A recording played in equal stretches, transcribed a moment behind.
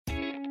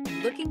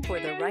Looking for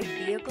the right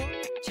vehicle?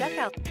 Check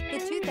out the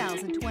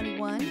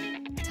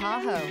 2021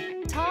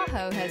 Tahoe.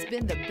 Tahoe has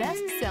been the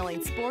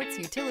best-selling sports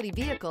utility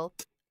vehicle,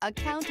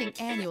 accounting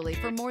annually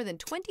for more than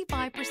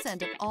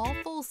 25% of all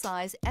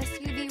full-size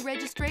SUV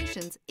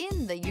registrations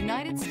in the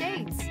United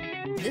States.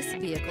 This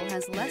vehicle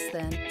has less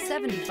than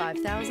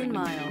 75,000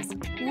 miles.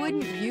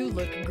 Wouldn't you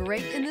look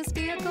great in this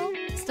vehicle?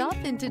 Stop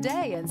in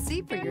today and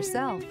see for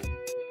yourself.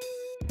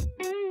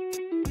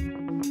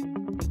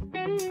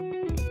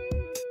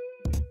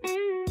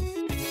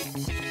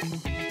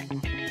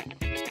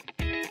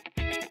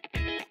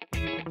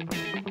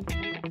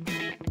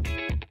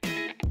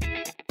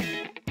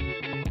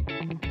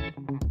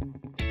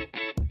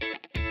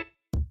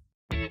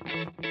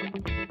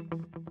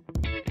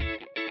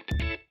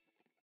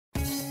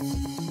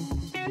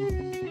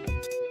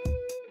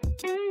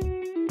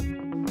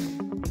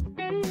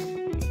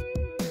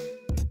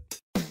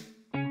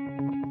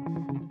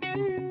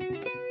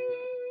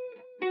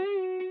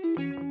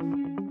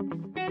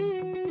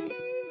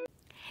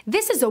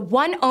 This is a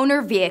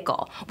one-owner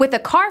vehicle with a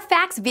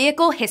Carfax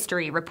Vehicle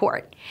History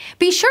Report.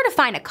 Be sure to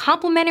find a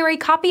complimentary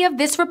copy of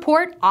this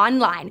report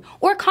online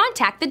or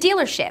contact the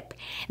dealership.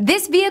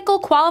 This vehicle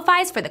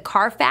qualifies for the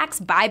Carfax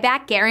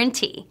Buyback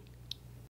Guarantee.